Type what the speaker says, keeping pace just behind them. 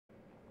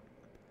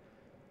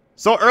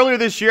So earlier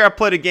this year, I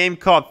played a game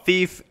called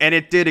Thief, and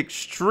it did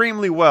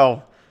extremely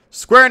well.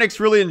 Square Enix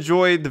really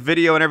enjoyed the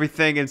video and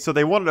everything, and so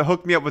they wanted to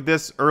hook me up with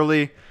this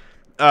early.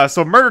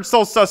 So Murdered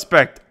Soul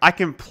Suspect, I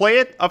can play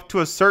it up to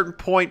a certain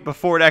point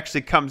before it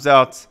actually comes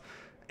out.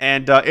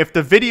 And if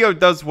the video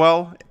does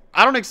well,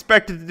 I don't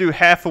expect it to do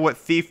half of what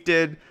Thief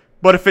did,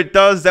 but if it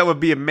does, that would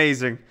be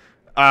amazing.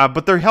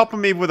 But they're helping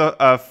me with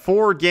a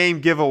 4-game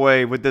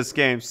giveaway with this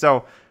game.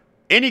 So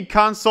any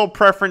console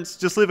preference,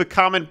 just leave a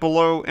comment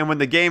below, and when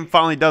the game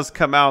finally does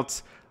come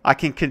out, I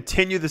can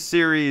continue the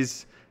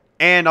series,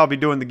 and I'll be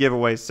doing the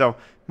giveaway. So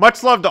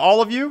much love to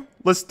all of you.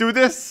 Let's do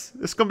this.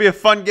 It's going to be a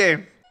fun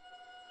game.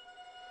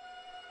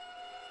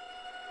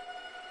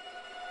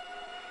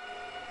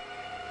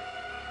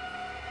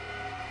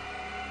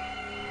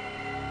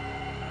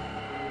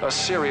 A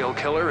serial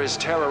killer is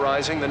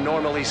terrorizing the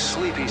normally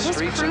sleepy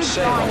streets of This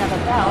Salem. crude drawing of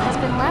a bell has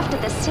been left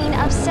at the scene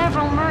of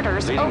several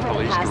murders Leading over the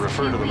police past to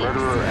refer few to the weeks.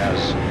 murderer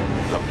as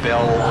the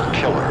Bell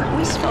Killer.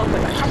 We spoke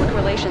with a public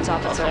relations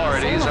officer.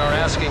 Authorities are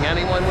asking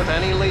anyone with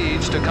any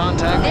leads to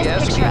contact the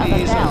This picture of a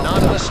SPD's bell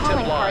anonymous is a tip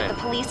calling card line. the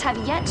police have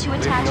yet to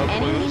attach no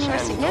any clues meaning or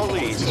and no significance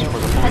leads to, for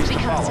the has police to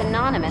become follow.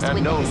 synonymous And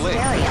with no the link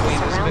hysteria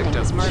between his surrounding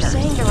victims. his You're murder.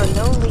 saying there are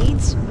no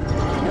leads?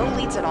 No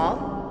leads at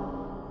all?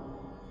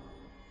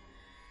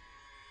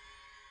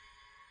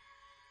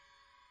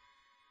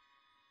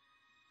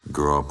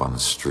 Grow up on the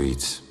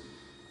streets.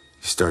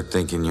 You start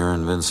thinking you're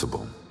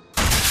invincible.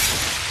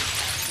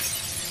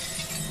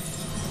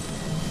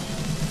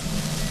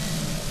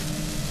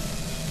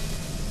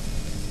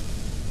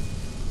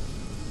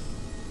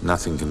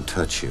 Nothing can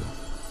touch you.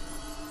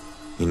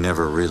 You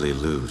never really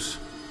lose.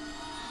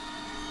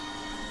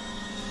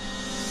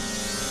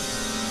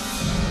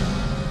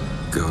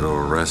 Go to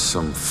arrest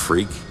some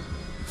freak,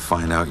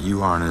 find out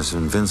you aren't as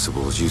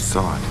invincible as you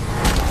thought.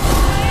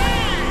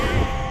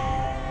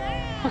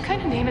 What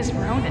kind of name is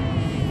Ronan?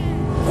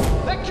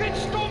 That kid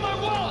stole my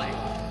wallet!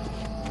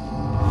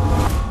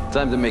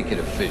 Time to make it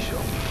official.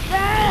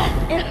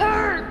 It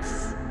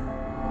hurts!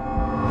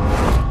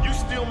 You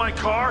steal my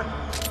car?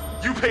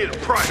 You paid a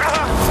price.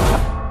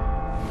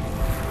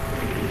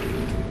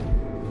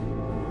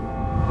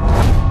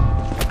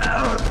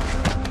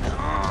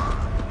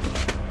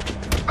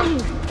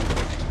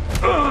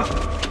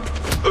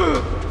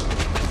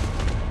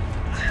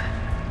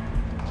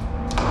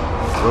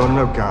 Ronan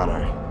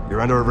O'Connor, you're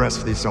under arrest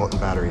for the assault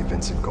and battery of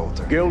Vincent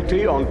Coulter.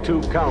 Guilty on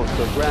 2 counts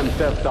of grand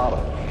theft auto.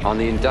 On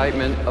the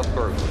indictment of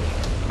burglary.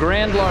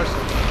 Grand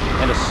larceny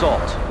and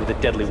assault with a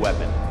deadly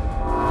weapon.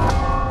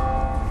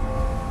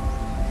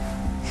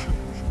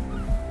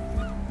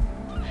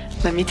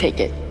 Let me take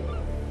it.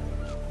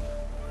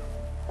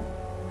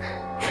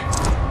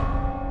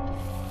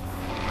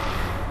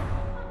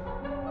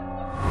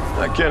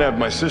 I can't have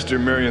my sister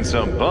marrying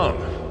some bum,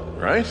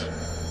 right?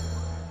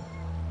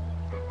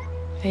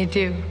 They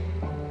do.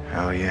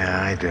 Hell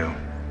yeah, I do.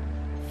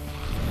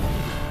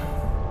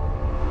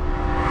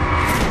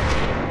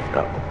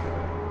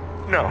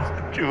 No,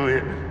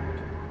 Julia.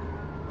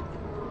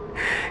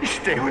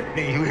 Stay with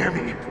me, you hear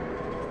me?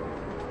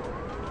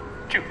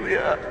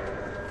 Julia.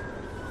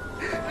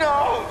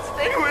 No,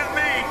 stay with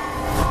me.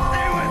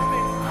 Stay with me.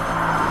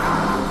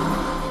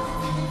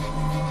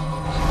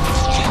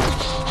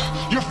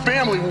 Your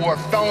family wore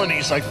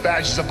felonies like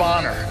badges of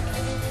honor.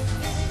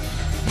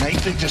 Now you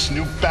think this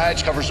new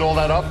badge covers all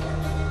that up?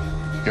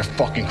 You're a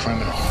fucking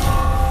criminal.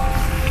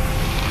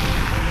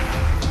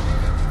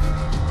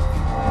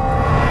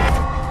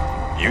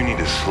 You need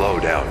to slow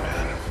down,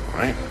 man.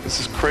 Right?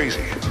 This is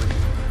crazy.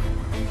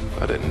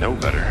 If I didn't know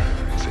better,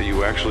 I'd say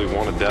you actually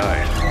want to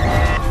die.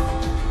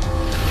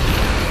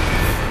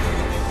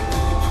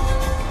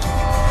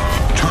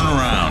 Turn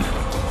around.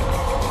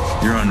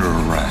 You're under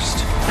arrest.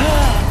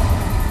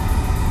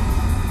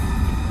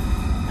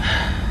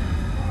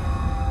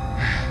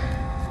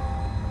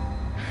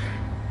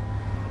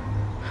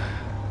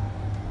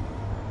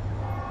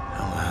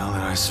 How the hell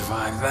did I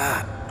survive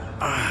that?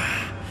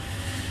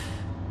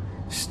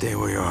 Stay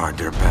where you are,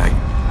 dirtbag.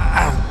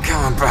 I'm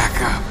coming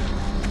back up.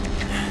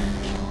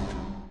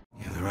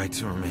 You have the right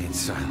to remain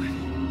silent.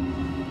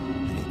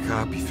 Any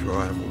cop you throw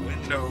out of a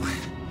window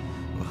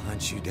will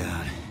hunt you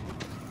down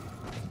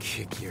and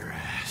kick your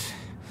ass.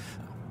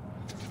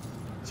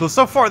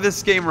 So far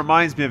this game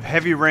reminds me of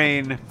Heavy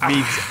Rain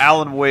meets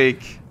Alan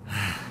Wake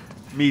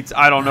meets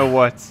I don't know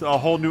what. A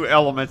whole new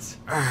element.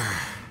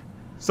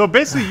 So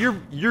basically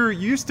you're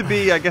used to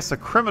be, I guess, a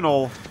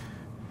criminal.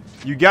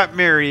 You got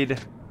married.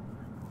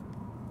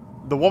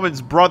 The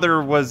woman's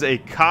brother was a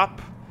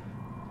cop,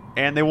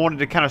 and they wanted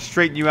to kind of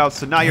straighten you out,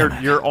 so now you're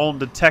your own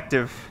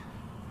detective.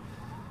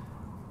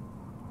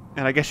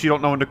 And I guess you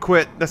don't know when to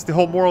quit. That's the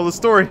whole moral of the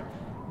story.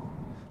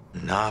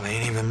 Knob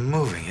ain't even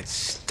moving, it's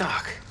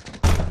stuck.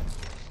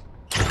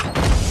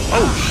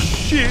 Oh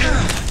shit!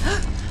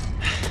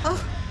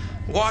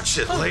 Watch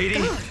it,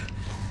 lady.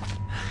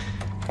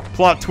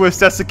 Plot twist,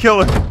 that's the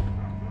killer.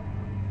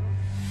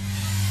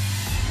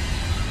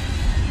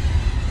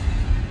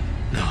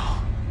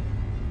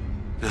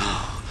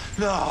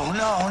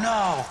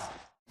 No.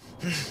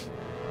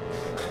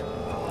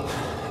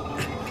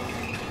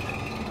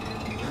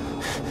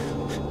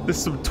 This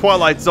is some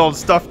Twilight Zone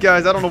stuff,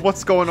 guys. I don't know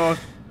what's going on.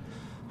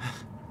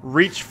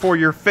 Reach for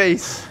your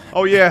face.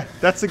 Oh yeah,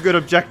 that's a good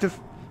objective.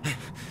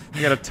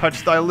 You gotta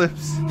touch thy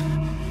lips.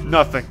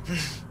 Nothing.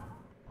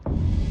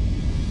 I'm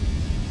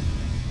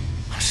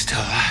still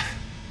alive.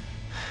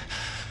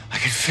 I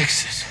can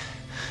fix it.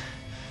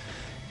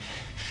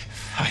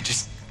 If I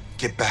just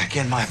get back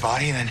in my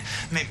body, then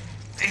maybe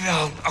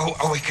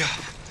I'll wake up.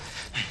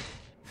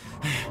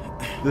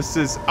 This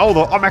is...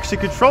 Oh, I'm actually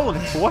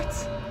controlling it.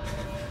 What?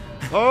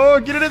 Oh,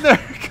 get it in there.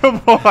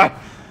 Come on.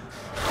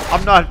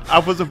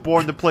 I wasn't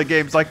born to play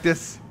games like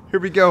this. Here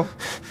we go.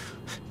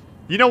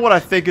 You know what I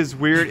think is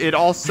weird? It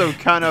also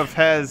kind of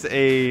has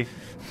a...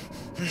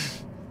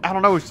 I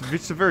don't know,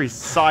 it's a very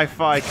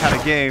sci-fi kind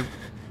of game.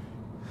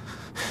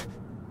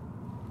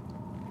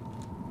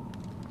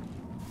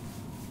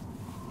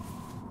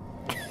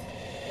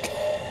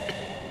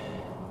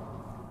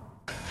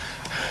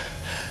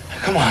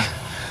 Come on.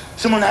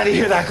 Someone had to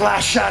hear that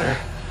glass shatter.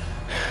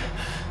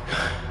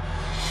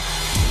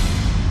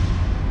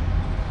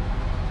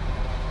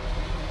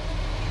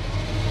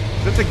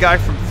 Is that the guy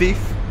from Thief?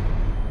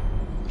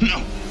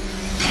 No.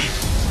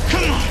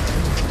 Come on.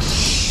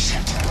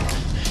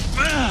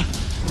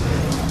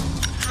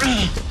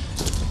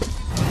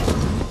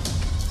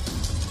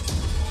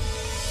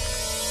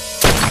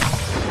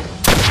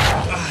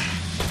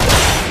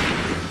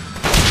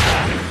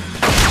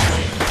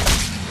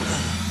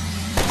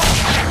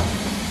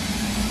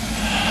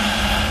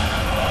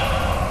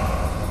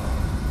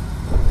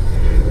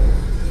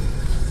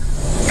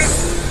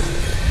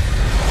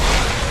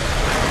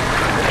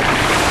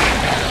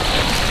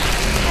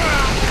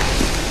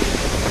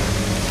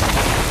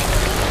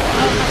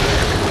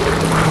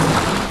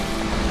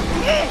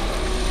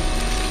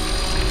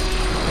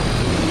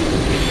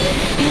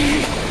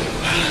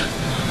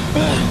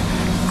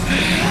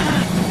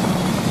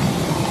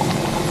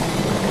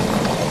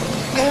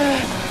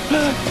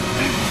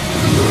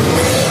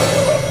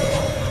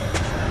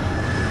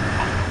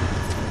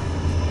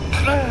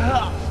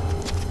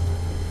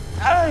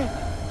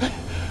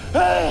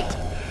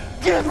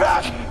 Get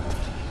back!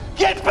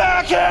 Get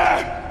back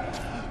here!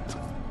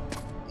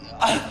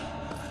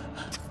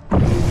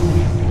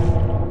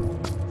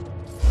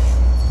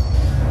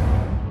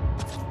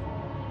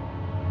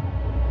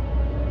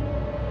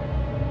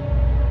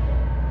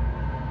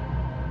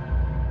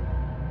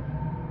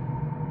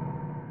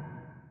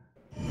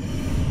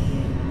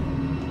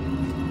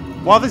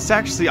 Wow, this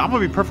actually, I'm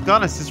gonna be perfectly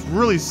honest, it's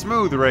really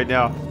smooth right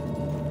now.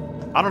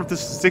 I don't know if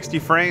this is 60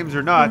 frames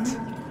or not.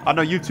 I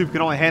know YouTube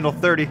can only handle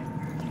 30.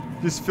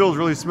 This feels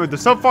really smooth.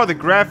 So far, the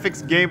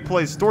graphics,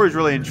 gameplay, story is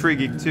really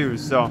intriguing too,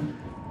 so.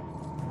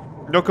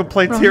 No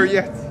complaints here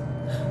yet.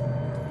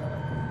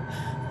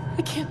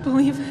 I can't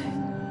believe it.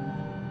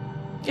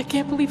 I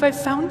can't believe I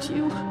found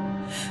you.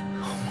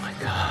 Oh my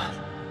God.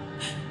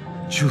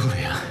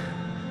 Julia.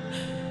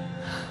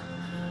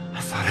 I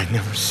thought I'd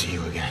never see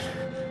you again.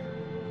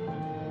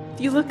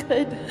 You look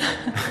good.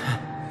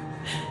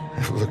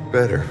 I look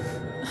better.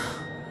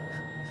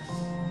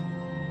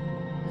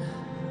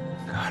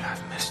 God,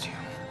 I've missed you.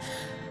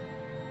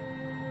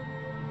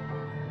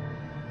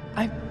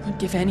 I would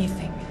give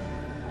anything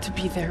to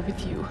be there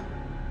with you.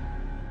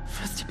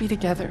 For us to be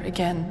together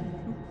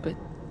again, but...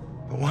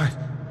 What?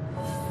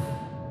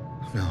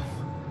 No.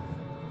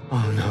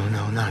 Oh,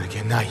 no, not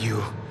again, not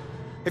you.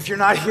 If you're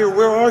not here,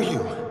 where are you?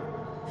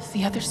 It's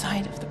the other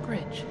side of the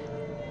bridge.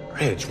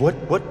 Bridge?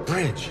 What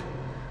bridge?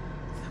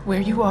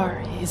 Where you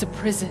are is a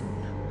prison.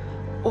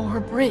 Or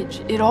a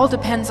bridge. It all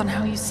depends on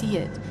how you see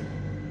it.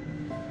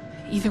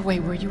 Either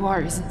way, where you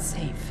are isn't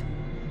safe.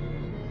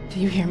 Do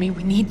you hear me?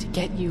 We need to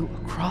get you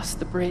across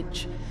the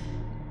bridge.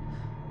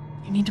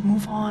 You need to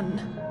move on.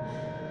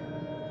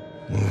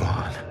 Move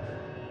on?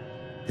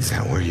 Is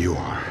that where you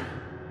are?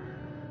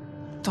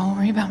 Don't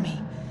worry about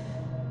me.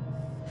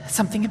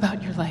 Something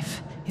about your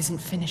life isn't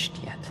finished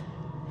yet.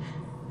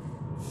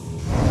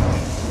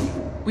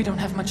 We don't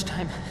have much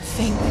time.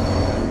 Think.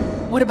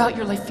 What about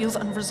your life feels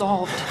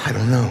unresolved? I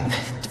don't know.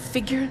 To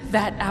figure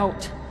that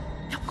out.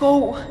 Now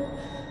go.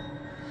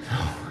 No.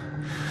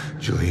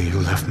 Julia,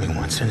 you left me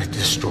once and it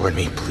destroyed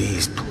me.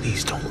 Please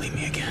don't leave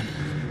me again.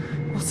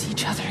 We'll see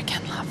each other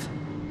again, love.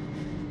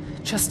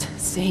 Just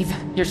save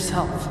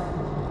yourself.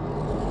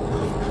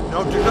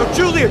 No,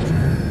 Julia!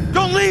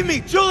 Don't leave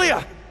me,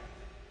 Julia!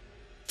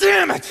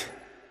 Damn it!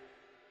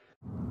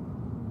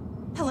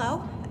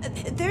 Hello?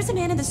 There's a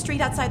man in the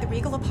street outside the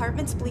Regal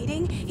Apartments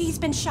bleeding. He's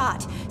been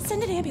shot.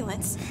 Send an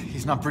ambulance.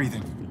 He's not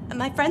breathing.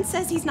 My friend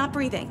says he's not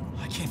breathing.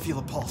 I can't feel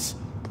a pulse.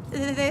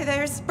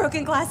 There's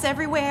broken glass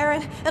everywhere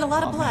and a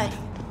lot of blood.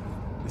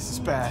 Man. This is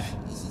bad.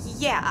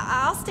 Yeah,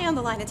 I'll stay on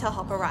the line until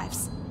help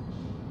arrives.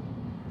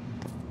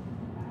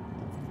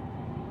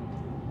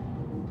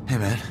 Hey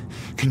man,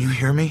 can you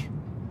hear me?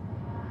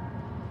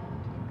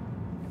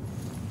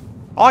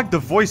 I like the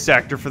voice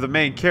actor for the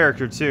main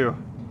character too.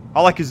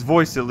 I like his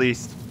voice at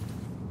least.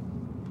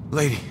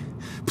 Lady,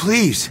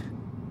 please!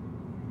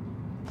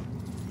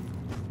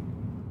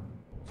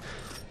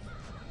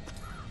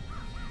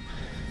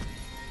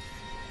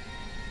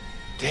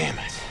 Damn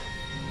it.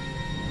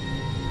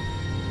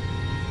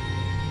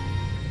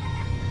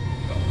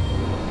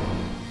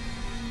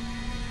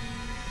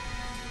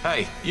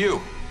 Hey, you!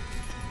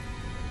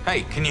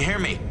 Hey, can you hear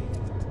me?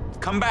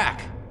 Come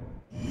back!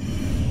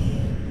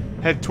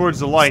 Head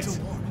towards the light.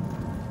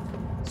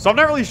 So I'm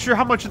not really sure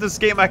how much of this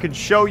game I can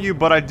show you,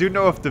 but I do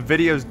know if the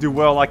videos do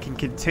well, I can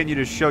continue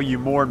to show you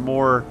more and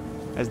more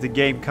as the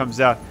game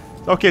comes out.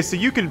 Okay, so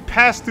you can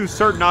pass through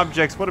certain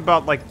objects. What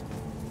about, like,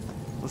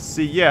 let's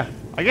see, yeah.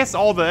 I guess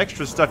all the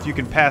extra stuff you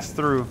can pass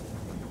through.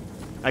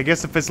 I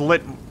guess if it's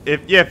lit,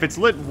 if it's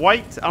lit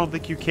white, I don't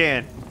think you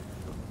can.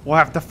 We'll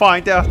have to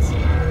find out.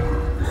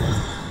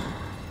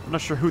 I'm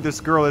not sure who this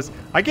girl is.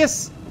 I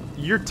guess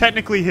you're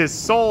technically his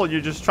soul and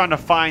you're just trying to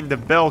find the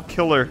Bell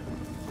Killer.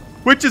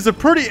 Which is a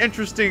pretty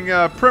interesting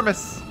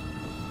premise.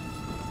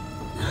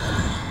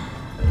 I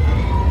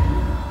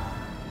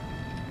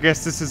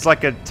guess this is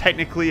like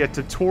technically a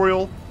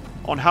tutorial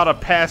on how to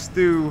pass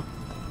through.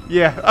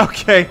 Yeah,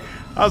 okay.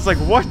 I was like,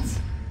 what?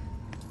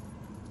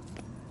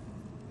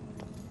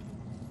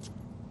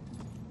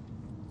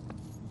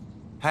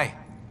 Hey,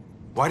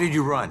 why did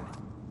you run?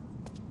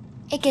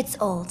 It gets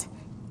old,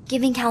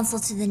 giving counsel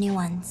to the new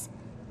ones.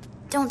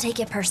 Don't take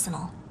it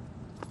personal.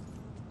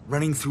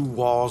 Running through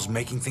walls,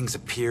 making things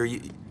appear.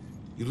 You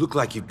look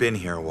like you've been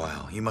here a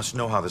while. You must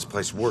know how this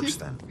place works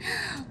then.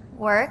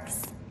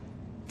 Works?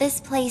 This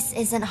place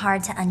isn't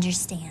hard to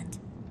understand.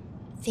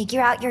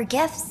 Figure out your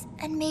gifts,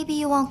 and maybe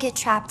you won't get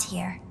trapped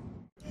here.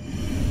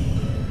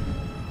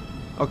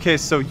 Okay,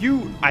 so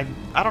I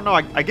don't know,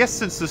 I guess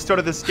since the start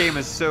of this game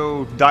is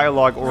so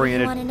dialogue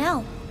oriented. What do you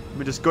want to know? Let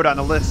me just go down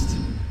the list.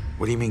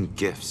 What do you mean,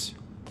 gifts?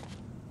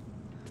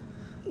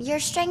 Your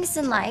strengths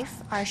in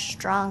life are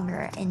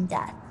stronger in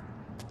death.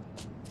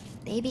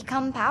 They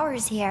become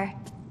powers here.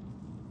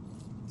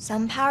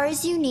 Some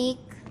powers unique,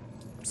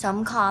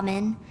 some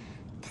common.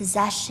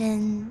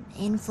 Possession,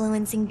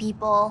 influencing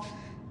people,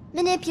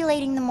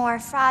 manipulating the more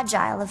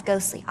fragile of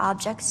ghostly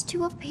objects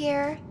to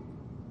appear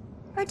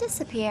or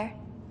disappear.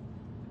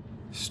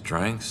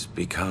 Strengths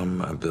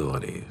become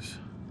abilities.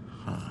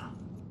 Huh.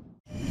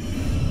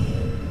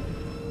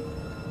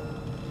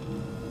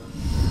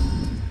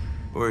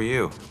 Who are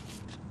you?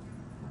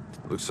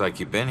 Looks like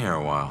you've been here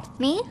a while.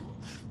 Me?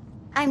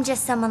 I'm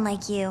just someone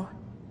like you.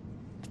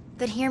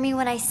 But hear me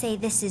when I say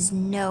this is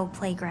no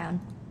playground.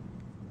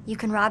 You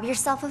can rob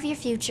yourself of your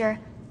future,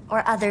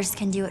 or others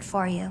can do it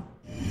for you.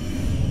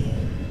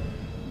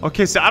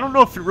 Okay, so I don't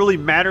know if it really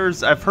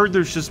matters. I've heard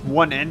there's just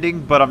one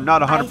ending, but I'm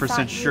not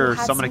 100% sure,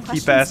 so I'm going to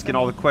keep asking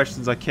all the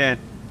questions I can.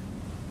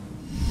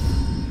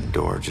 The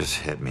door just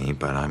hit me,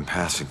 but I'm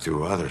passing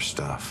through other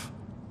stuff.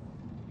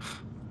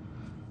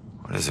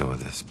 What is it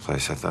with this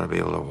place? I thought I'd be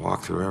able to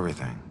walk through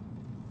everything.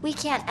 We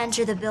can't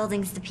enter the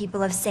buildings the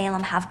people of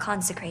Salem have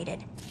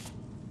consecrated.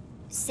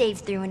 Save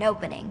through an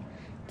opening.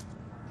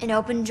 An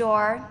open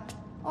door,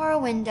 or a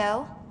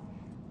window.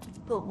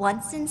 But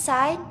once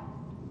inside,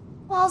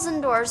 walls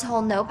and doors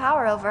hold no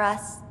power over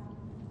us.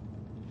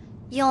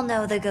 You'll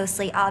know the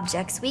ghostly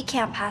objects we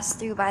can't pass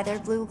through by their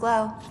blue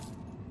glow.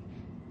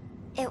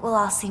 It will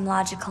all seem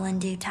logical in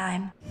due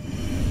time.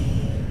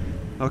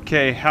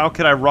 Okay, how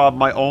could I rob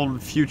my own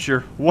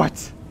future?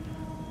 What?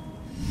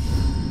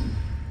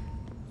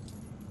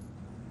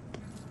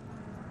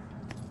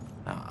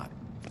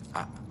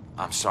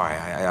 I'm sorry,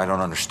 I don't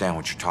understand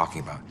what you're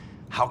talking about.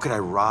 How could I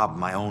rob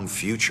my own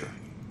future?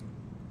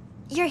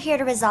 You're here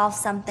to resolve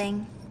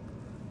something.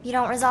 You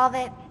don't resolve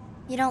it,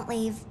 you don't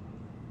leave.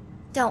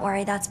 Don't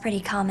worry, that's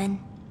pretty common.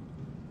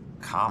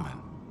 Common?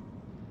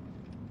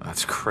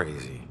 That's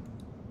crazy.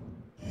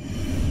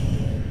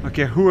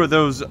 Okay, who are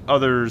those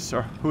others,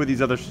 or who are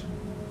these others?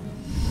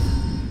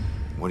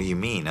 What do you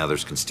mean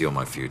others can steal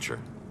my future?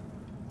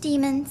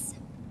 Demons.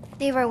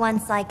 They were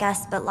once like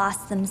us, but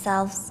lost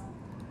themselves.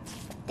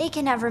 They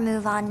can never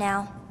move on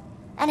now,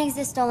 and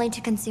exist only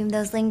to consume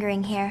those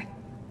lingering here.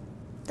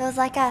 Those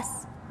like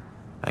us.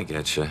 I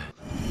getcha.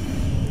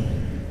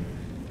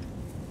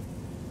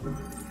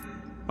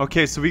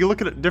 Okay, so we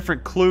look at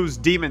different clues,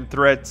 demon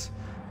threats.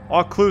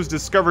 All clues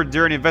discovered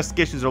during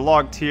investigations are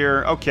logged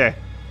here. Okay.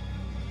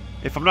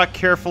 If I'm not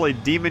careful, a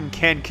demon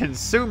can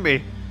consume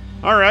me.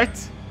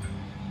 Alright.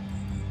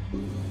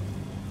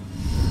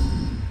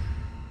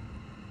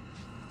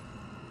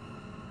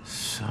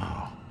 So,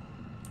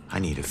 I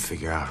need to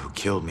figure out who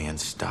killed me and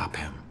stop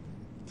him.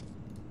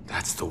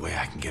 That's the way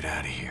I can get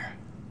out of here.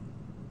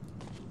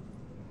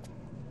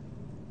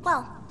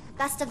 Well,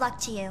 best of luck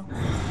to you.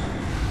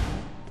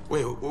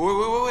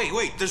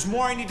 Wait, there's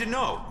more I need to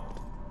know.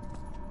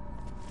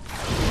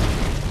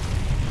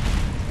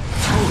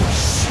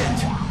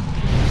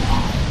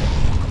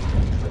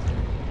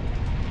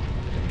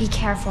 Be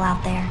careful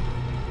out there.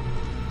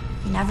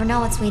 You never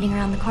know what's waiting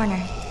around the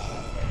corner.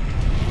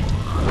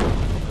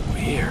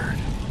 Weird.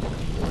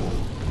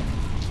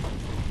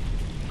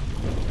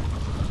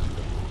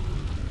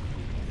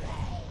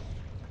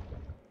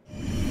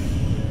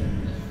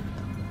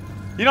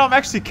 You know, I'm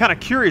actually kind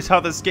of curious how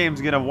this game's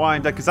gonna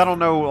wind up, because I don't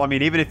know, I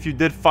mean, even if you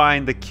did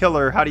find the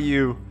killer, how do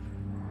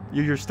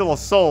you're still a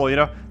soul, you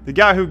know? The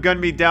guy who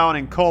gunned me down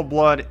in cold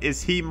blood,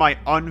 is he my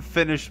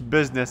unfinished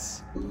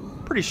business?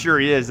 Pretty sure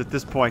he is at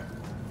this point.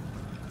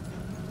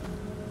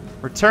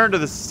 Return to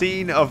the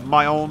scene of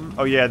my own...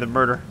 Oh yeah, the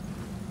murder.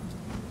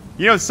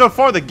 You know, so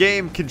far the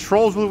game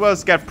controls really well.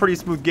 It's got pretty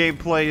smooth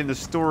gameplay and the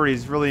story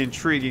is really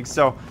intriguing.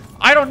 So,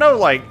 I don't know,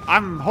 like,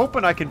 I'm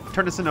hoping I can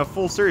turn this into a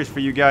full series for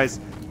you guys.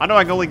 I know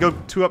I can only go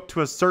up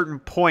to a certain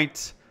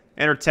point.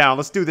 Enter town.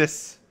 Let's do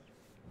this.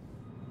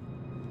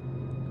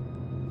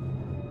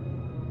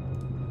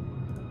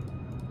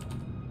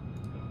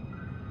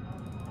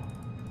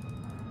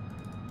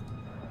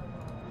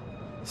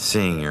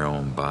 Seeing your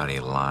own body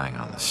lying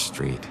on the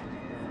street.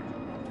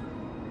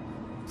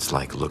 It's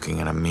like looking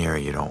in a mirror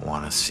you don't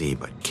want to see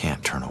but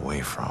can't turn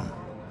away from.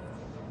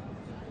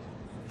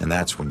 And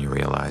that's when you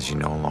realize you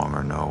no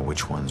longer know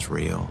which one's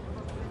real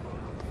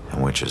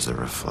and which is the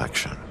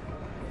reflection.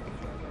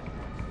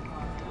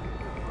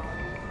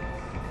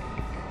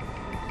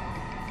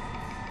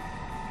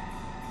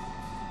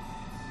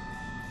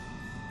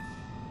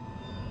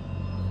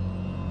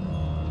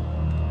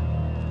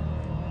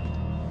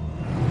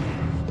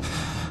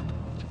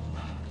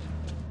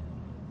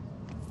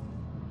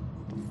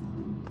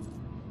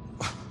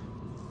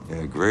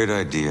 Yeah, great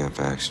idea,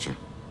 Baxter.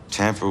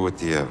 Tamper with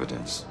the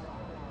evidence.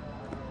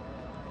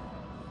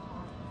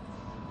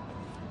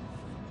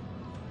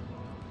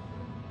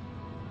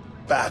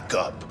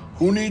 Backup.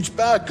 Who needs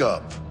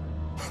backup?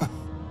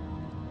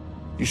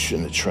 You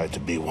shouldn't have tried to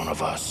be one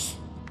of us.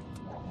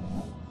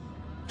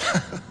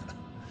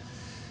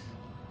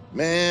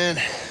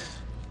 Man,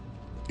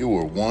 you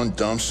were one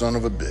dumb son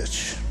of a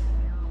bitch.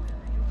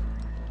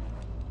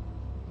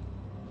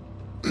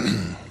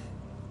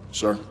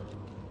 Sir?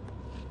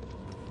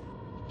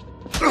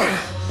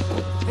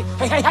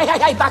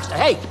 Hey, Baxter,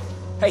 hey!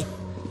 Hey,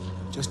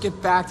 just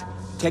get back to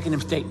taking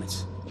them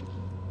statements.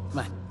 Come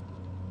on.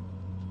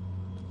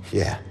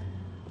 Yeah,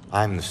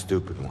 I'm the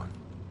stupid one.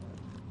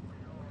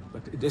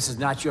 Look, this is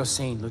not your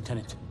scene,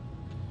 Lieutenant.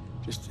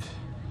 Just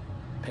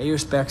pay your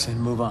respects and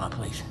move on,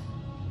 please.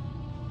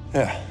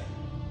 Yeah.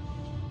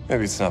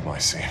 Maybe it's not my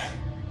scene.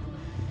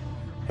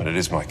 But it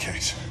is my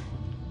case.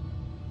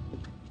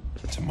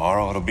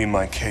 Tomorrow it'll be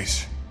my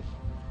case.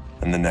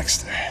 And the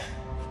next day.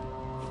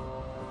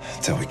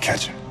 Until we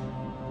catch him.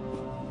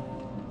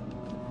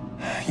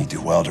 You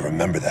do well to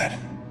remember that,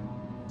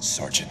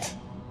 Sergeant.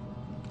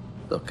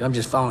 Look, I'm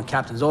just following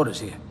Captain's orders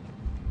here.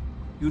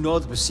 You know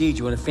the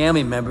procedure when a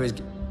family member is...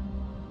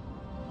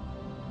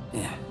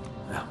 Yeah,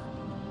 well...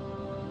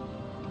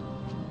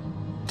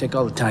 Take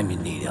all the time you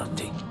need,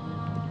 LT.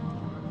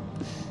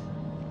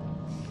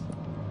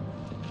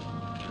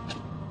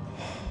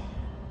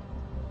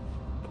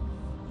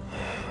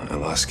 I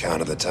lost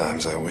count of the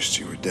times I wished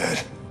you were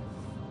dead.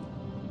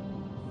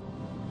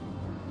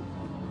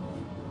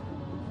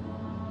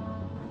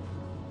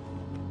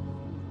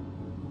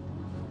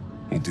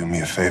 You do me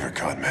a favor,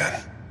 con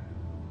man.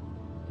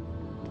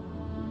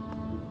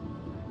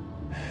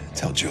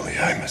 Tell Julie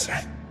I miss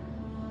her.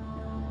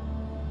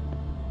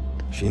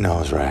 She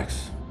knows,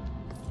 Rex.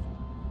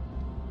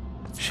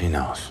 She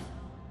knows.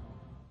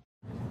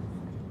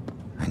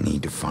 I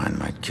need to find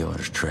my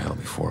killer's trail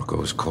before it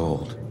goes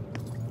cold.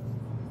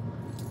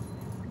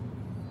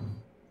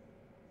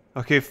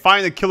 Okay,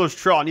 find the killer's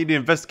trail. I need to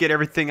investigate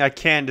everything I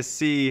can to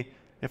see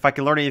if I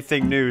can learn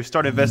anything new.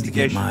 Start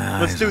investigation.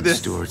 Let's do this.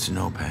 Stewart's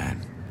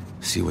notepad.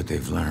 See what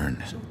they've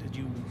learned. So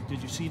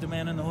did you see the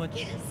man in the hood?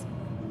 Yes.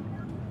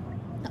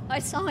 I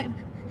saw him.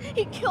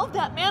 He killed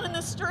that man in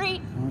the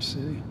street. Oh,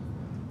 see.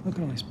 Look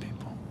at all these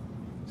people.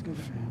 He's got a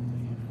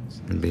family.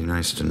 It'd be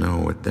nice to know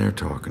what they're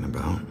talking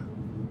about.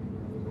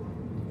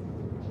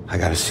 I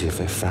gotta see if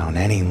they found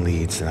any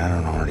leads that I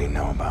don't already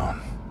know about.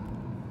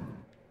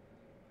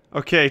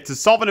 Okay, to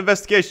solve an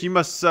investigation, you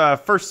must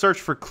first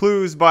search for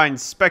clues by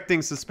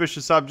inspecting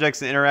suspicious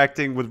objects and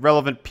interacting with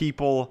relevant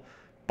people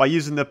by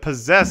using the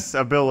possess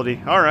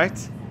ability.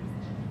 Alright.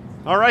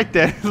 Alright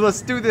then,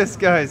 let's do this,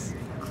 guys.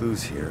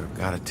 Clues here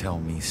gotta tell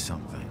me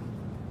something.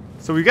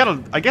 So we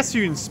gotta, I guess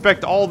you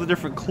inspect all the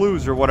different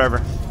clues or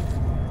whatever.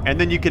 And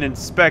then you can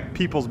inspect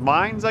people's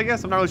minds, I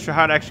guess. I'm not really sure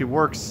how it actually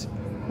works.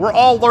 We're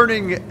all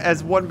learning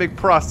as one big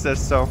process,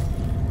 so.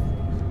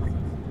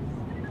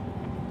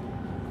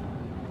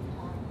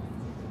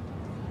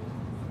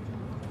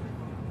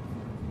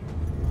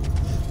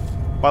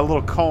 By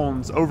little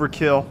cones,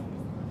 overkill.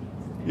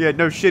 Yeah,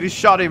 no shit, he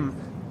shot him.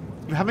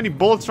 How many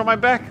bullets from my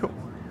back?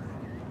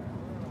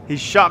 He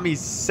shot me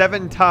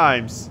 7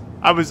 times.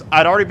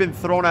 I'd already been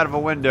thrown out of a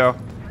window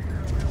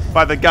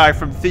by the guy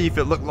from Thief,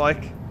 it looked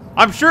like.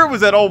 I'm sure it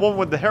was that old woman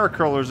with the hair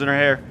curlers in her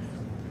hair.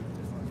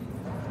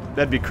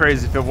 That'd be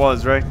crazy if it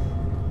was, right?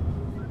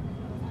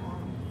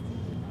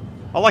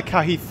 I like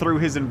how he threw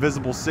his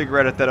invisible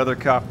cigarette at that other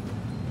cop.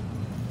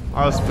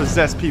 Alright, let's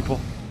possess people.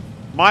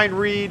 Mind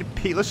read,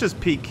 peek. Let's just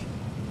peek.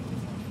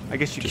 I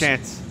guess you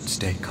can't.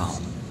 Stay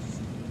calm.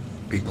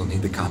 People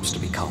need the cops to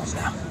be calm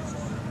now.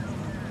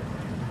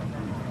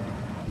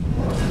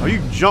 Oh, you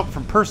can jump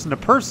from person to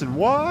person.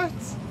 What?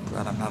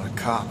 Glad I'm not a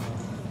cop.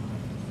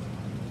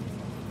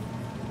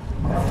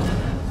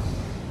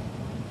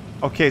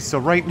 Okay, so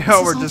right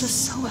now we're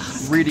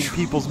just reading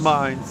people's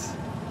minds.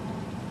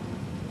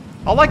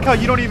 I like how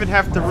you don't even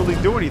have to really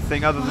do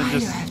anything other than Why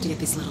just do I have to get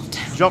these little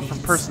jump from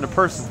person to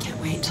person. Can't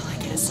wait till I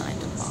get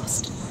assigned to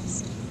Boston.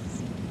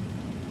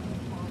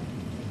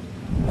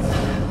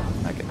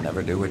 I could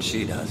never do what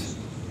she does.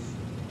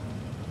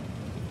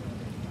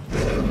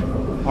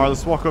 Alright,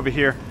 let's walk over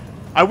here.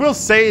 I will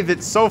say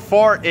that so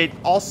far, it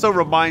also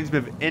reminds me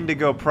of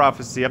Indigo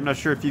Prophecy. I'm not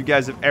sure if you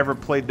guys have ever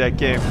played that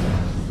game.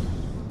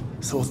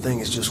 This whole thing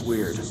is just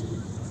weird.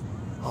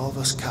 All of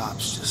us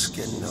cops just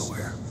getting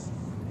nowhere.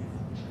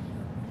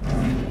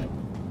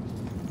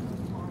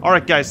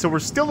 Alright guys, so we're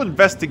still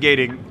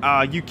investigating.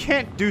 You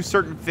can't do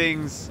certain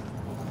things.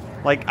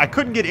 Like, I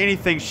couldn't get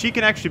anything. She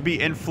can actually be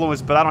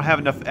influenced, but I don't have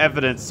enough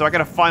evidence, so I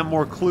gotta find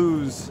more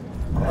clues.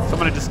 So I'm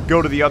gonna just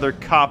go to the other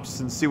cops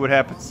and see what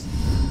happens.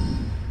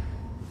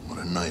 What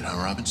a night, huh,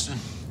 Robinson?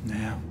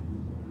 Yeah.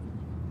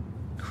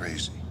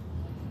 Crazy.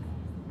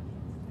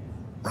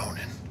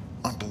 Ronan,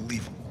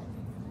 unbelievable.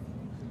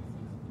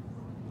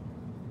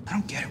 I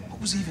don't get it.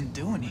 What was he even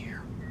doing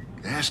here?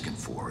 Asking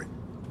for it.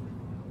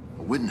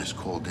 A witness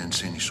called in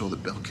saying he saw the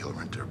bell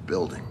killer enter a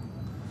building.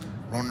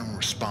 Ronan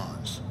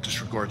responds,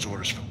 disregards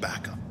orders for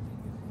backup.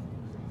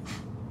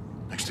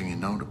 Next thing you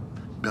know, the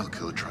bell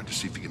killer tried to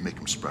see if he could make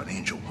him sprout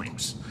angel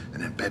wings.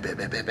 And then bam, bam,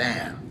 bam, bam,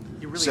 bam.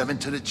 You really, 7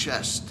 to the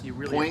chest. You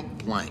really,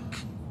 point blank.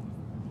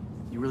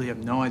 You really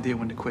have no idea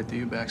when to quit, do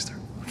you, Baxter?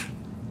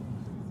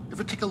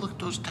 Ever take a look at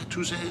those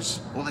tattoos of his?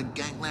 All that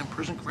gangland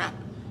prison crap?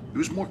 He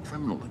was more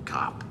criminal than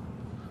cop.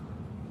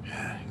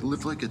 Yeah, you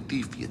live like a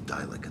thief, you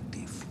die like a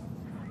thief.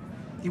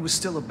 He was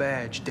still a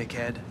badge,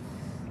 dickhead.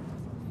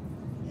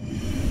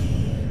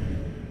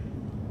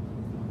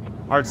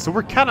 Alright, so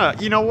we're kind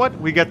of, you know what?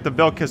 We got the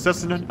bell kiss.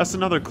 That's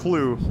another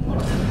clue.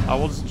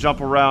 We'll just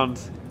jump around.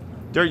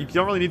 You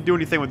don't really need to do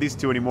anything with these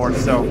two anymore,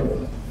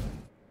 so.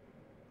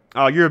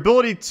 Your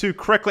ability to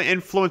correctly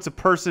influence a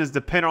person is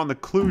dependent on the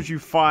clues you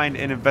find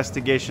in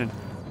investigation.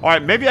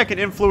 Alright, maybe I can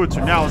influence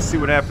her now. Let's see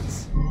what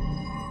happens.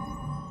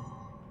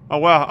 Oh,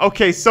 wow.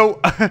 Okay,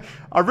 so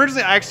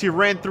originally I actually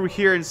ran through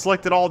here and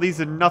selected all these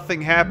and nothing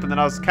happened,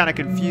 and I was kind of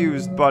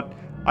confused, but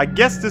I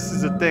guess this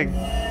is a thing.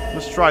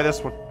 Let's try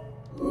this one.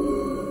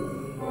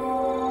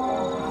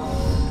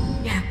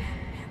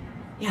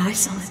 Yeah, I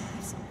saw it.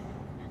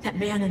 That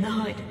man in the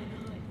hood.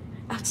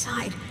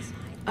 Outside.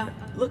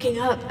 Looking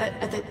up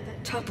at the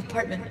top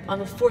apartment on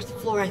the 4th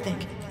floor, I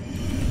think.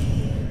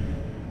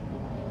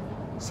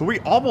 So we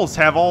almost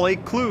have all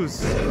 8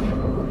 clues.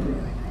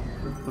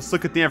 Let's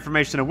look at the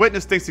information. A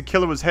witness thinks the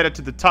killer was headed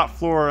to the top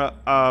floor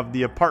of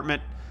the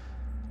apartment.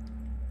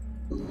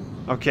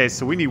 Okay,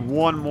 so we need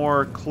one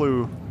more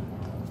clue.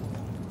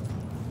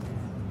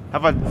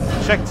 Have I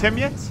checked him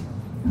yet?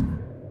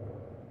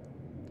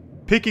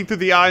 Peeking through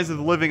the eyes of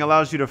the living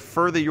allows you to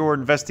further your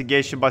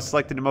investigation by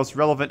selecting the most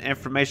relevant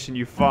information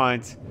you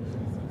find.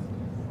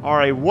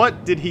 Alright,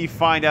 what did he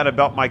find out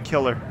about my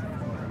killer?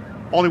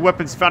 Only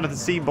weapons found at the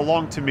scene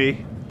belong to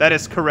me. That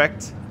is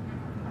correct.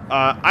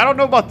 I don't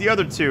know about the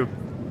other two.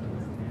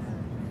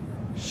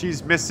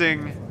 She's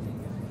missing.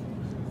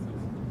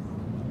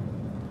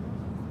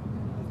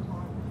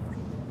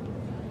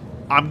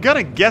 I'm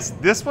gonna guess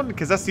this one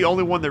because that's the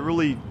only one that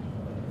really.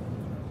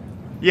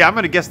 Yeah, I'm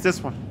gonna guess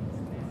this one.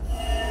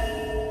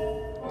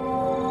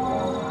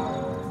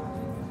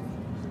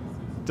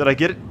 Did I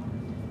get it?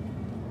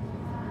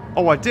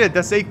 Oh, I did.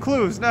 That's 8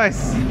 clues.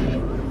 Nice.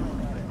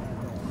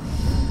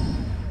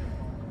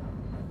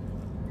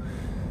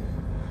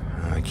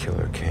 The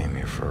killer came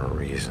here for a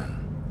reason.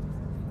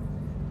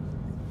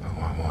 But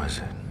what was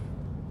it?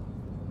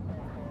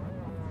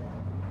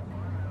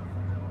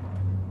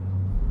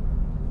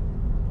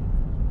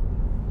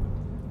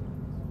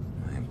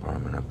 My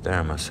apartment up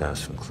there must have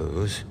some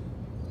clues.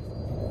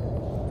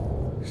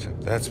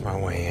 Except that's my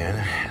way in,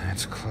 and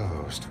it's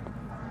closed.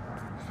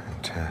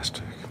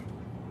 Fantastic.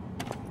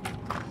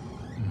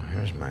 Well,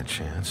 here's my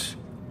chance.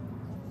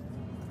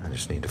 I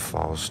just need to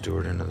follow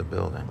Stewart into the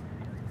building.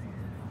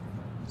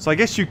 So I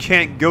guess you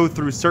can't go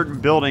through certain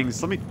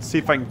buildings. Let me see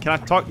if I can I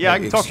talk? Yeah, I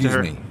can talk to her.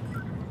 Excuse me.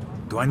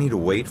 Do I need to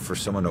wait for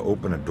someone to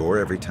open a door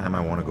every time I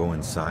want to go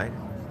inside?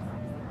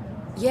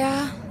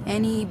 Yeah,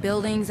 any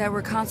buildings that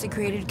were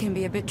consecrated can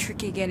be a bit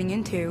tricky getting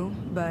into,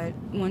 but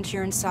once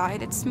you're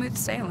inside, it's smooth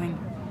sailing.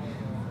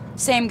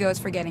 Same goes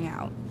for getting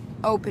out.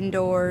 Open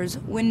doors,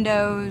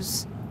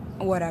 windows,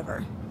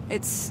 whatever.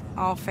 It's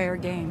all fair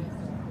game.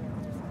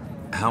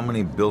 How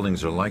many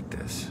buildings are like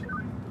this?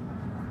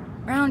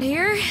 Around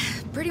here,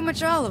 pretty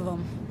much all of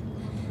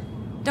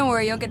them. Don't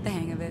worry, you'll get the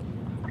hang of it.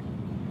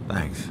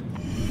 Thanks.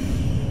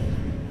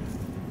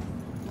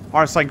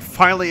 Alright, so I can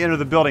finally enter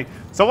the building.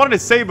 So I wanted to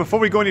say, before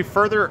we go any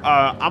further,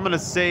 I'm going to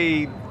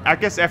say, I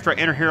guess after I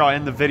enter here, I'll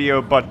end the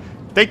video, but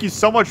thank you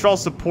so much for all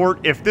support.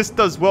 If this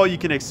does well, you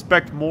can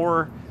expect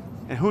more,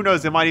 and who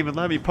knows, they might even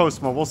let me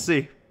post more. We'll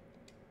see.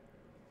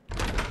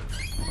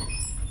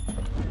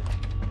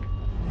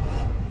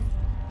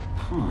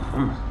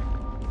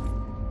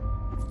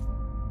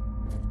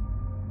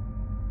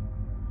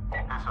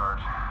 Hey, Sarge.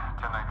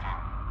 1019.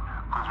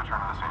 Please return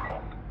to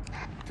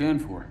the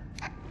scene. 10-4.